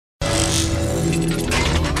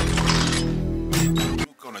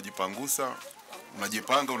unajipangusa,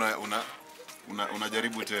 unajipanga,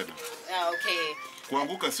 unajaribu tena. Okay.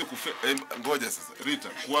 Kuanguka sio kufeli. Ngoja sasa, Rita,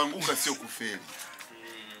 kuanguka sio kufeli.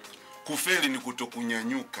 Kufeli ni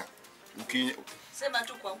kutokunyanyuka. Sema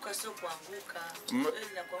tu kuanguka sio kuanguka.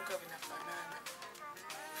 Kufeli na kuanguka vinafanana.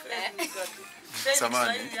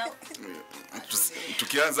 Samani.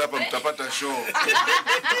 Tukianza hapa mtapata show.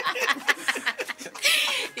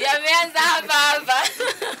 Yameanza hapa.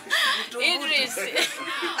 Idris.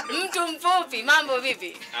 Mtu mfupi, mambo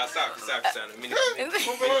vipi? Safi sana. Mimi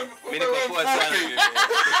niko poa sana.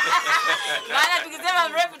 Maana tukisema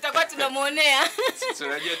mrefu tutakuwa tunamuonea.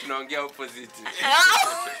 Tunajua tunaongea opposite.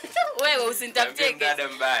 Wewe usinitafutie dada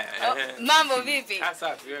mbaya. Mambo vipi?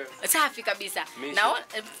 Safi wewe. Safi kabisa. Naona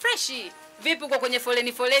fresh. Vipi uko kwenye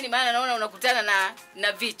foleni maana naona unakutana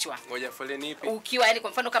na vichwa. Ngoja foleni ipi? Ukiwa yani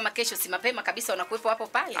kwa mfano kama kesho si mapema kabisa unakuepo hapo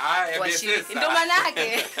pale. Washiriki. Ndio maana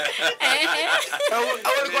yake. Au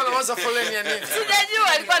alikuwa anawaza foleni ya nini?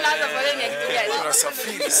 Sijajua alikuwa anawaza foleni ya kitu gani.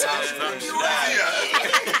 Unasafiri sana.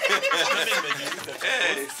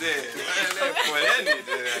 Foleni.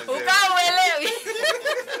 Ukaelewi.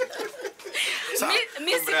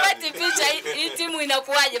 Mimi sipati picha hii timu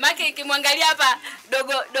inakuaje. Maana ikimwangalia hapa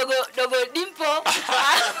dogo Dimpo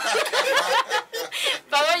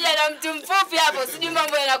pamoja na mtu mfupi hapo sijui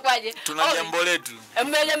mambo yanakuaje. Tuna jambo letu.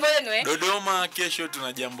 Mna jambo lenu Dodoma kesho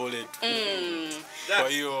tuna jambo letu. Kwa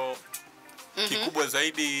hiyo kikubwa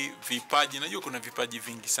zaidi vipaji, najua kuna vipaji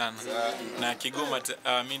vingi sana. Na Kigoma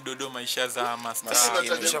mimi Dodoma ishaza master.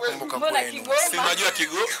 Nimeshakumbuka kwenu. Si unajua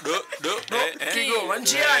Kigoma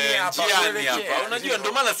njiani hapa. Unajua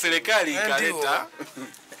ndio maana serikali ikaleta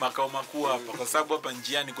makao makuu hapa kwa sababu hapa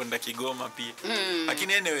njiani kwenda Kigoma pia.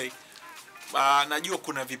 Lakini anyway najua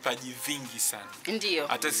kuna vipaji vingi sana. Ndio.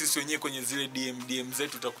 Hata sisi wenyewe kwenye zile DM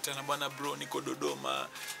zetu utakutana bwana bro niko Dodoma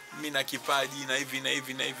mimi na kipaji na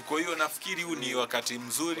hivi. Kwa hiyo nafikiri huu ni wakati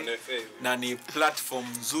mzuri na ni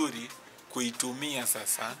platform nzuri kuitumia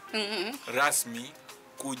sasa rasmi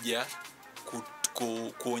kuja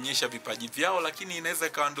kuonyesha vipaji vyao, lakini inaweza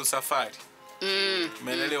ikawa ndo safari.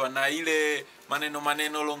 Umeelewa? Na ile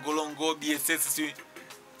maneno longolongo BSS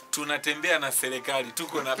tunatembea na serikali,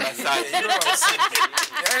 tuko na basari.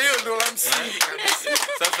 Hiyo ndio la msingi kabisa.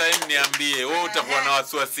 Sasa hebu niambie, wewe utakuwa na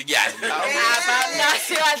wasiwasi gani? Hapana,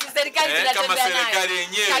 wasiwasi, serikali tunatembea kama serikali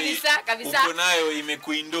yenyewe kabisa. Uko nayo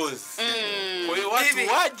imekuindoze. Kwa hiyo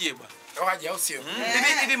watu waje bwana. Waje au sio?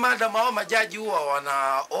 Hivi madam hao majaji huwa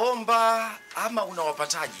wanaomba ama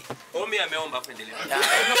unawapataje? Omi ameomba kuendelea.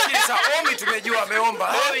 Nafikiri sasa Omi tumejua ameomba.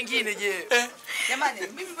 Hao wengine je? Jamani,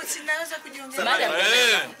 mimi sinaweza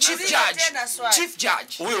kujiongeza. Chief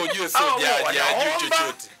judge. Huyo ujue sio jaji, hajui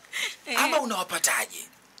chochote. Ama unawapataje?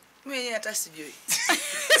 Mimi hata sijui.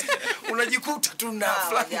 Unajikuta tu na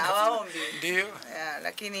fulani. Hawaombi. Ndio.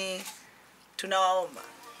 Lakini tunawaomba.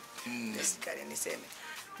 Basically niseme.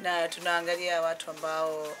 Na tunaangalia watu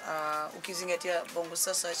ambao ukizingatia Bongo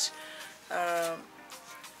Search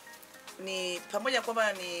ni pamoja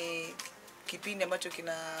kwamba ni kipindi ambacho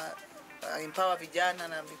kina empower vijana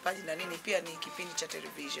na vipaji na nini, pia ni kipindi cha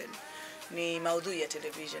television, ni maudhui ya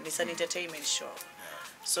television, ni an entertainment show.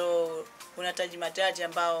 So unahitaji majaji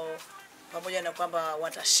ambao pamoja na kwamba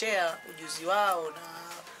watashare ujuzi wao na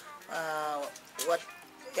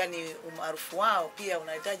yani umaarufu wao, pia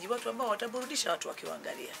unahitaji watu ambao wataburudisha watu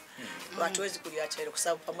wakiwaangalia. Hatuwezi kuliacha hilo kwa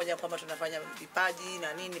sababu pamoja kwamba tunafanya vipaji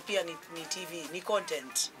na nini, pia ni TV, ni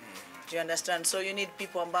content. Do you understand? So you need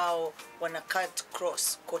people ambao wana cut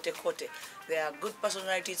cross kote. There are good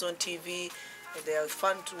personalities on TV, they are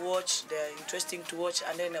fun to watch, they are interesting to watch,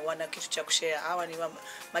 and then wana kitu cha kushare. Hawa ni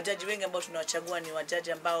majaji wengi ambao tunawachagua ni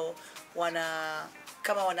wajaji ambao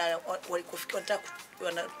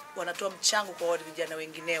wanatoa mchango kwa wale vijana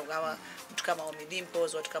wengineo, kama mtu kama Omi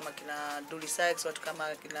Dimples, watu kama kina Dully Sykes, watu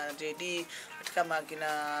kama kina JD, watu kama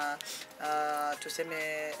kina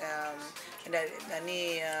tuseme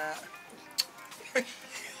nani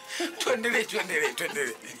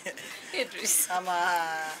tuendelee.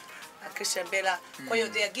 Kama Christian Bella. Kwa hiyo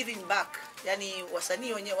they are giving back. Yani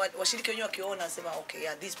wasanii wenyewe, washiriki wenyewe wakiona nasema okay,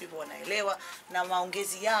 yeah, these people wanaelewa, na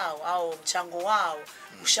maongezi yao au mchango wao,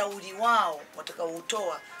 ushauri wao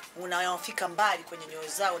watakaoutoa unawafika mbali kwenye nyoyo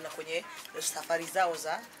zao na kwenye safari zao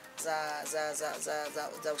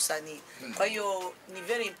za usanii. Kwa hiyo ni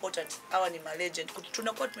very important. Hawa ni ma legend.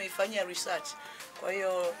 Tunakuwa tumeifanyia research. Kwa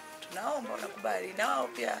hiyo tunaomba wanakubali na wao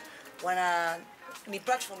pia ni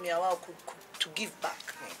platform ya wao to give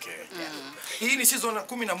back. Okay. Hii ni season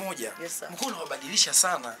 11. Yes, mkuu unawabadilisha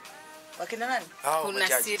sana. Wakina nani?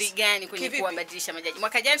 Kuna siri gani kwenye kuwabadilisha majaji?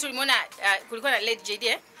 Mwaka jana tulimuona kulikuwa na Lady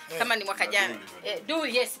JD kama ni mwaka jana.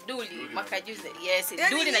 Duli mwaka juzi. Yes,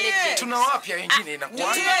 Duli na Lady Jane. Tuna wapya wengine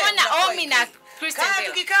inakuwa. Tunaona Omi na Kristen Kama Bell.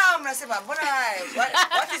 tukikaa mnasema mbona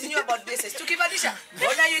what is new about this? Tukibadilisha,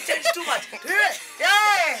 mbona you change too much?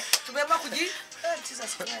 Tumeamua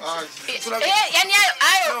Jesus Christ. Yani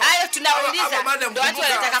hayo tunauliza. Ndio watu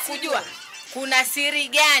wanataka kujua. Kuna siri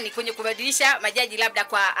gani kwenye kubadilisha majaji labda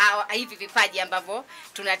kwa hivi vipaji ambavyo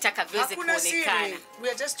tunataka viweze kuonekana? We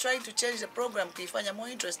are just trying to change the program kuifanya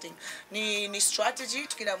more interesting. Ni strategy,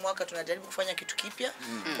 kila mwaka tunajaribu kufanya kitu kipya.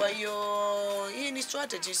 Kwa hiyo hii ni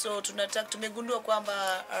strategy, so tumegundua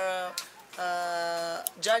kwamba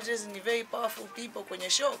judges ni very powerful people kwenye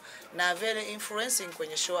show na very influencing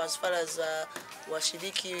kwenye show as far as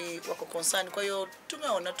washiriki wako concerned. Kwa hiyo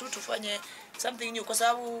tumeona tu tufanye something new kwa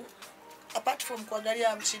sababu apart from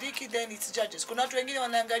kuangalia mshiriki then it's judges. Kuna watu wengine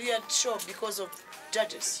wanaangalia show because of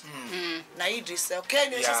judges. Na Idris, okay,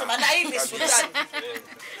 nimesema na Idris Sultan.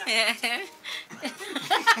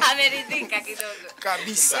 Ameridhika kidogo.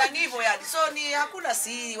 Kabisa. Yani hivyo yani. So ni hakuna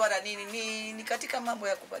siri wala nini, ni katika mambo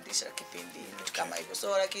ya kubadilisha kipindi kitu kama hivyo.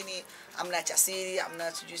 So lakini amna cha siri,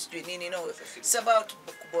 amna sijui nini, no. It's about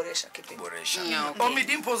kuboresha kipindi. Boresha. Okay. Omi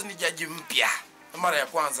Dimples ni jaji mpya. Mara ya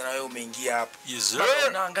kwanza na wewe umeingia hapa. Yes, Wewe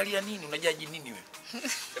unaangalia nini? Unajaji nini wewe?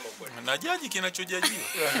 na jaji kinachojajiwa.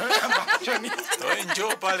 Wewe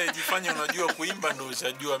njoo pale jifanye unajua kuimba ndio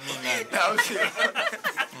utajua mimi nani.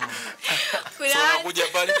 So unakuja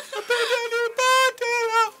pale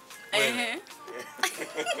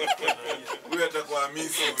Huyu atakuwa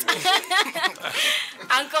Hamisi huyu.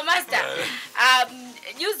 Uncle Master,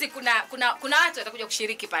 juzi kuna watu watakuja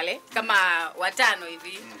kushiriki pale kama 5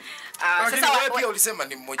 hivi. Sasa wewe pia ulisema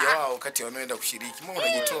ni mmoja wao kati wanaoenda kushiriki. Mbona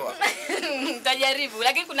unajitoa? Tajaribu,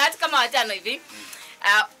 lakini kuna watu kama 5 hivi.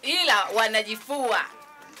 Ila wanajifua.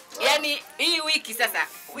 Yaani hii wiki sasa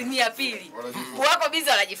ni ya pili. Wako busy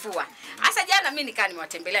wanajifua. Hasa jana mimi nikaa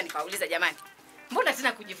nimewatembelea nikawauliza jamani, mbona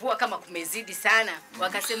tena kujivua kama kumezidi sana?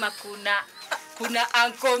 Wakasema kuna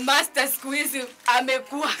Uncle Master siku hizi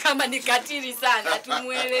amekuwa kama ni katili sana,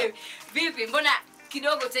 tumuelewi. Vipi, mbona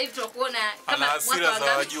kidogo sasa hivi tunakuona kama hasira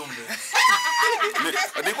za wajumbe?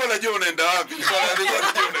 Nilikuwa najua unaenda wapi. Nilikuwa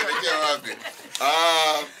najua unaelekea wapi.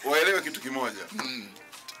 Waelewe kitu kimoja.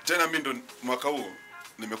 Tena mimi ndo mwaka huu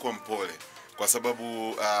nimekuwa mpole kwa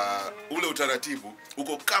sababu ule utaratibu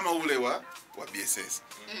uko kama ule wa BSS.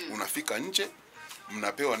 Unafika nje,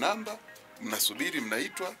 mnapewa namba, mnasubiri,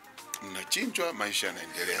 mnaitwa, mnachinjwa, maisha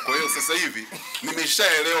yanaendelea. Kwa hiyo sasa hivi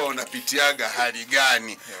nimeshaelewa unapitiaga hali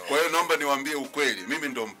gani. Kwa hiyo naomba niwaambie ukweli, mimi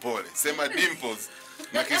ndo mpole. Sema Dimples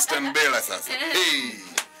na Kristen Bell sasa.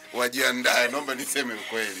 Wajiandae, naomba niseme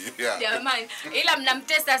ukweli. Jamani, ila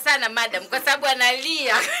mnamtesa sana madam kwa sababu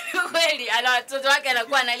analia. Kweli ana watoto wake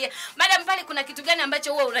anakuwa analia. Madam, pale kuna kitu gani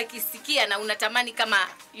ambacho huwa unakisikia na unatamani kama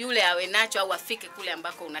yule awe nacho au afike kule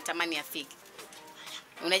ambako unatamani afike?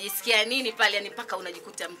 Unajisikia nini pale yani mpaka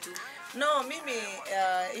unajikuta mtu? No, mimi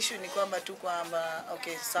issue ni kwamba tu kwamba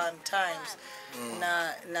okay, sometimes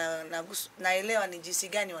naelewa ni jinsi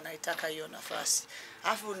gani wanaitaka hiyo nafasi.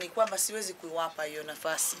 Alafu ni kwamba siwezi kuiwapa hiyo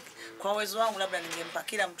nafasi. Kwa uwezo wangu labda ningempa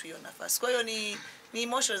kila mtu hiyo nafasi. Kwa hiyo ni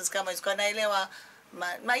emotions kama hizo. Naelewa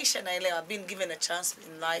maisha, naelewa being given a chance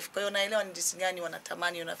in life. Kwa hiyo naelewa ni jinsi gani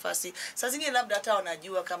wanatamani hiyo nafasi. Saa zingine labda hata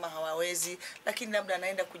wanajua kama hawawezi, lakini labda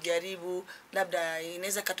naenda kujaribu, labda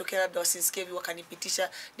inaweza katokea labda wasinisikie wakanipitisha.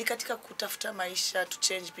 Ni katika kutafuta maisha, to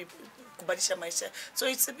change people, kubadilisha maisha. So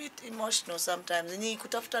it's a bit emotional sometimes. Ni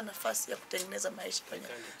kutafuta nafasi ya kutengeneza maisha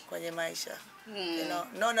kwenye maisha. You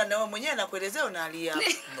know, no, mwenyewe anakuelezea unalia.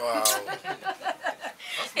 Wow.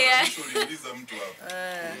 Uliuliza mtu hapo.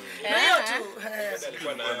 Hiyo tu.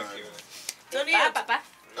 Alikuwa na Tony Hapa.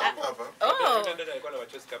 Oh. dada alikuwa na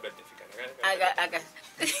machozi kabla hajafika. Aga.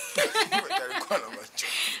 Alikuwa na macho.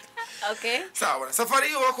 Okay. Sawa, safari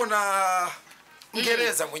hiyo wako na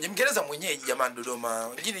Mngereza mwenyeji jamani Dodoma.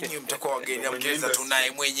 Wengine nyinyi mtakuwa wageni, Mngereza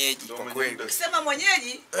tunaye mwenyeji kwa kweli. ukisema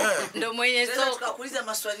mwenyeji Ndio mwenye sasa soko. tukakuuliza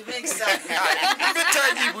maswali mengi sana.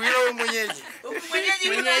 Nimetajibu hilo mwenyeji. Mwenyeji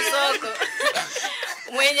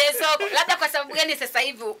Mwenye soko. Labda kwa sababu gani sasa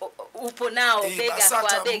hivi upo nao bega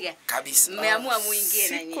kwa bega? Kabisa. Mmeamua muingie na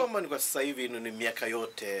Si nyinyi. kwamba ni kwa sasa hivi ni miaka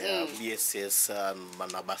yote BSS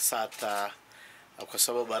na BASATA, kwa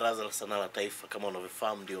sababu Baraza la Sanaa la Taifa kama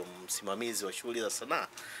unavyofahamu ndio msimamizi wa shughuli za sanaa.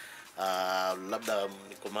 Labda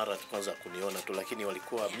niko mara tu kwanza kuniona tu, lakini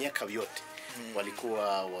walikuwa miaka yote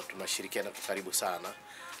walikuwa tunashirikiana kwa karibu sana,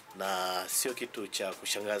 na sio kitu cha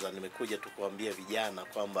kushangaza. Nimekuja tu kuambia vijana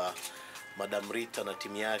kwamba Madam Rita na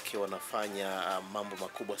timu yake wanafanya mambo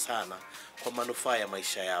makubwa sana kwa manufaa ya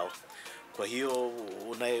maisha yao. Kwa hiyo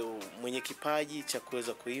unaye mwenye kipaji cha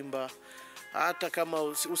kuweza kuimba, hata kama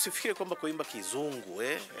usifikiri kwamba kuimba kizungu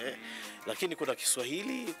lakini kuna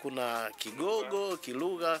Kiswahili, kuna Kigogo,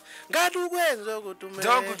 Kilugha, ngadugwenzo kutume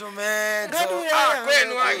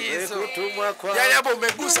kwenu agizo yani hapo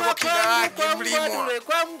umegusa kwa kina mlimo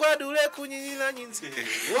kwa mgwadule kunyinyila nyinzi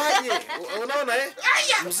waje. Unaona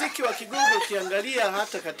muziki wa Kigogo ukiangalia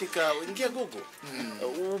hata katika ingia Google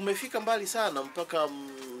umefika mbali sana mpaka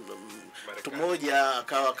mtu mmoja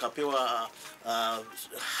akapewa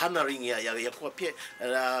honoring ya kuwa pia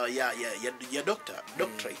ya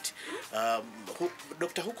doctorate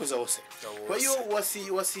dokta huko za ose. Kwa hiyo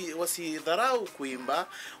wasidharau kuimba,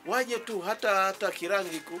 waje tu hata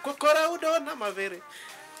kirangi kokora udona mavere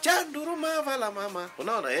chanduruma vala mama.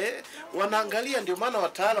 Unaona wanaangalia. Ndio maana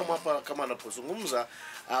wataalamu hapa kama anapozungumza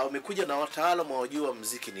wamekuja na wataalamu wajua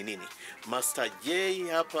muziki ni nini. Master J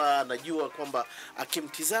hapa anajua kwamba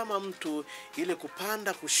akimtizama mtu ile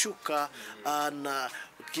kupanda kushuka na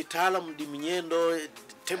kitaalamu diminyendo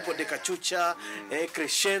tempo de kachucha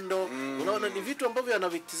crescendo. Unaona ni vitu ambavyo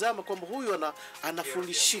anavitizama kwamba huyu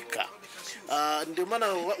anafundishika. Ndio maana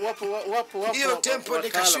wapo hiyo tempo de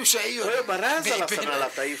kashusha hiyo. Kwa hiyo Baraza la Sanaa la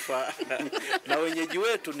Taifa na wenyeji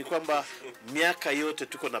wetu ni kwamba miaka yote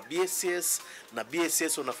tuko na BSS na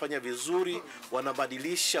BSS wanafanya vizuri,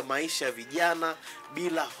 wanabadilisha maisha ya vijana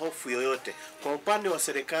bila hofu yoyote. Kwa upande wa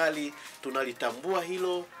serikali tunalitambua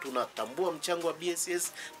hilo, tunatambua mchango wa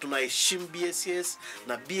BSS, tunaheshimu BSS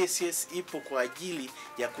na BSS ipo kwa ajili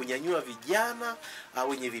ya kunyanyua vijana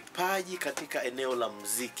wenye vipaji katika eneo la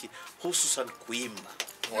muziki, hususan kuimba.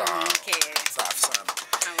 Okay. Safi sana.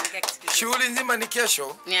 Shughuli nzima ni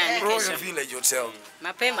kesho Royal Village Hotel.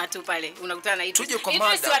 Mapema tu pale unakutana na Tuje kwa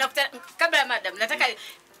madam. Kabla ya madam nataka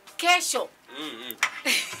kesho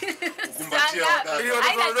Ili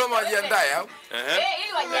watu wa Dodoma wajiandae au?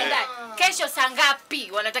 ili wajiandae. Kesho saa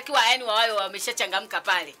ngapi wanatakiwa yani wawe wameshachangamka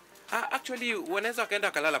pale? Actually wanaweza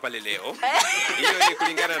kaenda kalala pale leo. Hiyo ni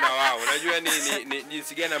kulingana na wao. Unajua ni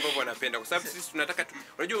jinsi gani ambavyo wanapenda. Kwa sababu sisi tunataka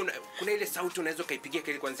unajua kuna ile sauti unaweza kaipigia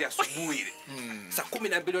kile kuanzia asubuhi ile. Saa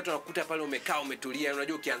 12 watu wanakuta pale umekaa umetulia.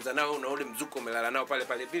 Unajua ukianza nao na ule mzuko umelala nao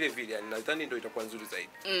pale vile vile. Yani nadhani ndio itakuwa nzuri zaidi.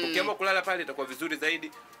 Ukiamua kulala pale itakuwa vizuri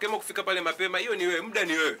zaidi. Ukiamua kufika pale mapema hiyo ni wewe, muda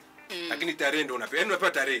ni wewe. Lakini tarehe ndio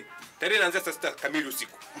unapewa tarehe. Tarehe inaanzia saa 6 kamili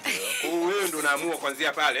usiku. Kwa hiyo wewe ndio unaamua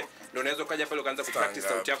kuanzia pale. Ndio unaweza kaja pale ukaanza kupractice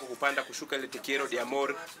sauti yako kupanda kushuka ile tekiero de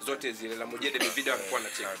amor zote zile la mojede de video alikuwa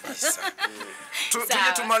anacheka. Tuje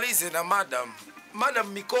tumalize na madam. Madam,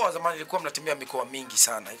 mikoa zamani ilikuwa mnatembea mikoa mingi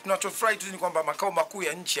sana. Tunachofurahi tu ni kwamba makao makuu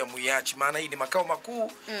ya nchi ya muiachi, maana hii ni makao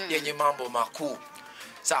makuu yenye mambo makuu.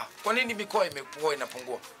 Sawa, kwa nini mikoa imekuwa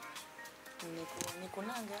inapungua? Ni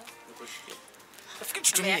kunanga. Nafikiri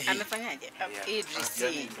tutumie hii. Amefanyaje? Idris.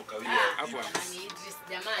 Hapo Idris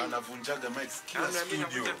jamani. anavunjaga mic kila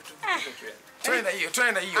studio.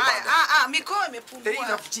 Twende hiyo bado. Mikoa imepungua.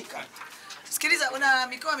 Inafutika. Sikiliza, una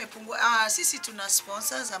mikoa imepungua. Sisi tuna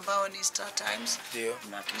sponsors ambao ni Star Times. Ndio.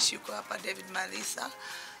 Mwakilishi yuko hapa David Malitha.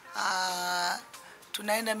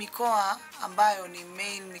 Tunaenda mikoa ambayo ni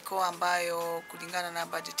main mikoa ambayo kulingana na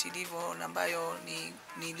budget ilivyo na ambayo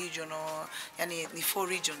ni regional, yani ni 4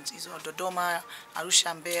 regions hizo: Dodoma,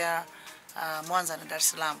 Arusha, Mbeya, Mwanza na Dar es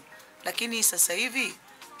Salaam. Lakini sasa hivi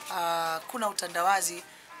kuna utandawazi,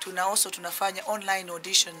 tunafanya online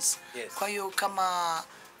auditions. Yes. Kwa hiyo kama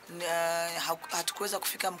hatukuweza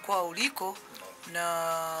kufika mkoa uliko,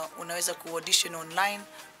 na unaweza kuaudition online,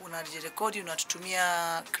 unajirekodi,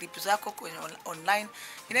 unatutumia clip zako kwenye online.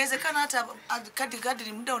 Inawezekana hata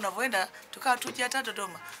kadri muda unavyoenda tukawa tuje hata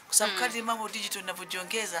Dodoma, kwa sababu kadri mambo digital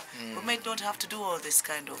inavyojiongeza, we might not have to do all this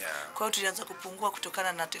kind of. Kwa hiyo tulianza kupungua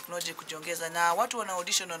kutokana na technology kujiongeza, na watu wana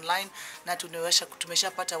audition online, na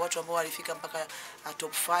tumeshapata watu ambao walifika mpaka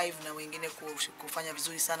top 5 na wengine kufanya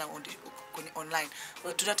vizuri sana online.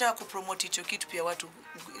 Tunataka kupromote hicho kitu pia. Watu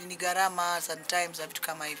ni gharama sometimes na vitu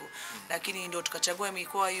kama hivyo, lakini ndio tukachagua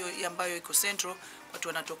mikoa hiyo ambayo iko central. Watu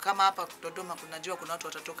wanatoka kama hapa Dodoma, kunajua kuna watu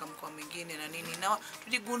watatoka mkoa mwingine na nini, na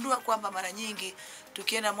tuligundua kwamba mara nyingi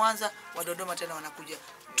tukienda Mwanza wa Dodoma tena wanakuja.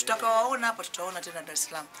 Tutakawaona hapa tutaona tena Dar es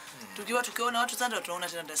Salaam. Tukiona watu Zanzibar tutaona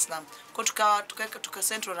tena Dar es Salaam. Kwa tuka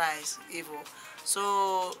centralize hivyo.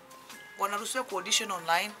 So wanaruhusiwa ku audition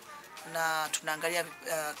online na tunaangalia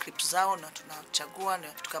clips zao na tunachagua na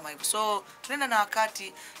vitu kama hivyo. So tunaenda na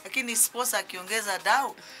wakati, lakini sponsor akiongeza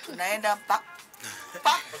dau tunaenda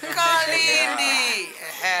Kalindi.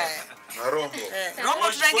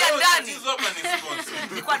 Rombo tunaingia ndani.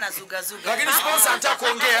 Nilikuwa nazuga. Lakini sponsor anataka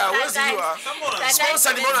kuongea, huwezi jua.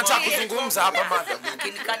 Sponsor nimeona anataka kuzungumza hapa madam.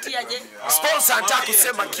 Kinikatia je? Sponsor anataka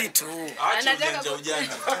kusema kitu. Anataka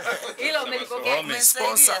ujanja. Hilo umelipokea.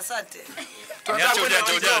 Sponsor, asante.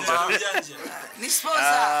 Tunataka ujanja. Ni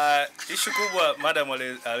sponsor. Issue kubwa madam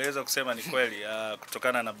aliweza kusema ni kweli,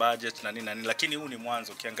 kutokana na budget na nini, lakini huu ni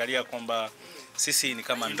mwanzo. Ukiangalia kwamba sisi ni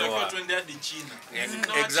kama ndoa. Tuende hadi China.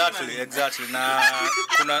 Exactly.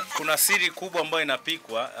 Na kuna siri kubwa ambayo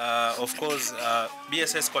inapikwa. Of course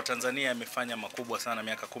BSS kwa Tanzania imefanya makubwa sana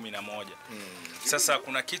miaka 11. Sasa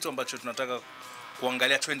kuna kitu ambacho tunataka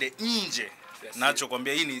kuangalia, twende nje. Nacho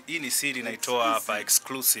kwambia hii ni siri naitoa hapa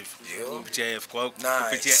exclusive kupitia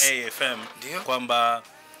A.FM kwamba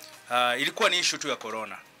ilikuwa ni issue tu ya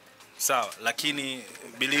corona. Sawa, lakini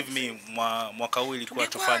believe me mwaka huu ilikuwa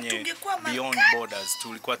tufanye beyond borders.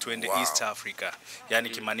 Tulikuwa tuende East Africa. Yaani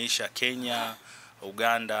kimaanisha Kenya,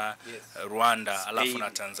 Uganda, Rwanda, alafu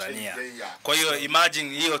na Tanzania. Kwa hiyo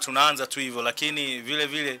imagine hiyo tunaanza tu hivyo, lakini vile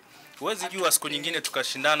vile huwezi jua siku nyingine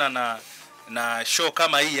tukashindana na show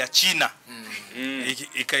kama hii ya China.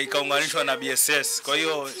 Ikaunganishwa na BSS. Kwa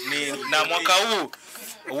hiyo na mwaka huu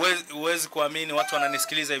huwezi kuamini, watu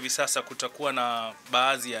wananisikiliza hivi sasa, kutakuwa na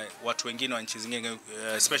baadhi ya watu wengine wa nchi zingine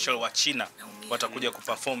special wa China watakuja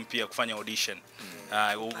kuperform pia, kufanya audition.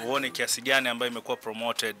 Uone kiasi gani ambayo imekuwa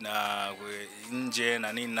promoted na nje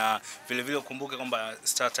na nini, na vile vile ukumbuke kwamba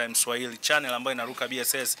Star Time Swahili channel ambayo inaruka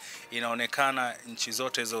BSS inaonekana nchi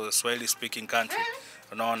zote hizo Swahili speaking country.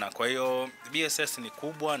 Unaona, kwa hiyo BSS ni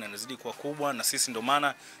kubwa na inazidi kuwa kubwa, na sisi ndio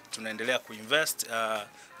maana tunaendelea kuinvest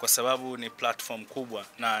kwa sababu ni platform kubwa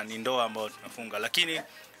na ni ndoa ambayo tunafunga. Lakini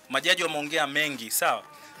majaji wameongea mengi, sawa?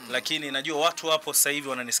 Lakini najua watu hapo sasa hivi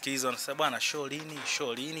wananisikiliza, wanasema bwana, show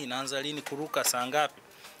lini inaanza lini, kuruka saa ngapi?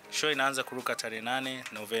 Show inaanza kuruka tarehe 8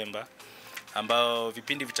 Novemba, ambao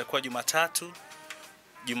vipindi vitakuwa Jumatatu,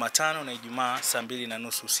 Jumatano na Ijumaa saa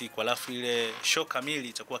 2:30 usiku. Alafu ile show kamili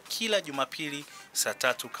itakuwa kila Jumapili saa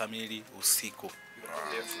 3 kamili usiku.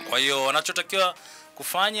 Kwa hiyo wanachotakiwa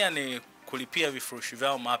kufanya ni kulipia vifurushi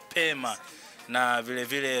vyao mapema, na vile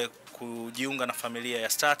vile kujiunga na familia ya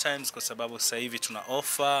Star Times, kwa sababu sasa hivi tuna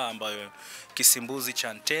offer ambayo kisimbuzi cha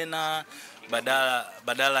antena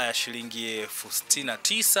badala ya shilingi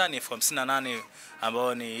 69 ni 58,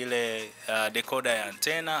 ambayo ni ile decoder ya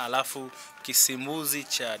antena. Alafu kisimbuzi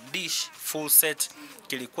cha dish full set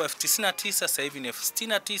kilikuwa 99, sasa hivi ni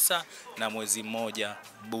 69 na mwezi mmoja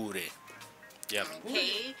bure. Yep.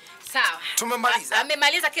 Okay. Sawa. Tumemaliza.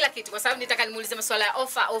 Amemaliza kila kitu, kwa sababu nitaka nimuulize masuala ya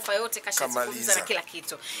offer yote, kashazungumza na kila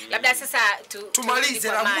kitu. Labda sasa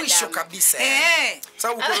tumalize na mwisho kabisa.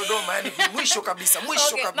 Sababu uko Dodoma, yani mwisho kabisa,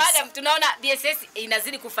 okay, kabisa. Madam, tunaona BSS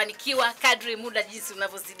inazidi kufanikiwa kadri muda jinsi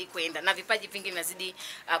unavyozidi kwenda, na vipaji vingi vinazidi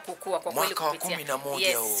kukua kwa kweli kupitia.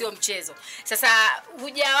 Yes, sio mchezo. Sasa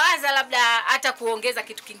hujawaza labda hata kuongeza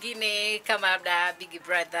kitu kingine kama labda Big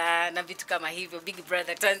Brother na vitu kama hivyo, Big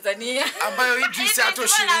Brother Tanzania ambayo Idris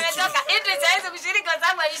hatoshiriki. Idris hawezi kushiriki kwa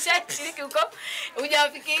sababu alishashiriki huko.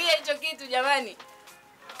 Hujafikiria hicho kitu jamani?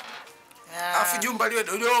 Yeah. Jumba liwe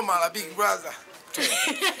Dodoma la Big Brother.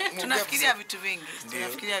 Tunafikiria vitu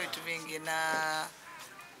vingi. Na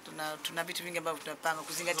tuna vitu vingi ambavyo tunapanga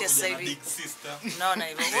kuzingatia sasa hivi. Unaona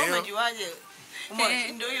hivyo. Wewe umejuaje?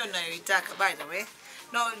 Ndio hiyo ninayoitaka by the way.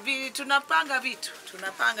 No, tunapanga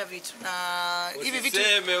vitu na hivi vitu.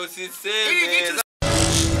 Usiseme.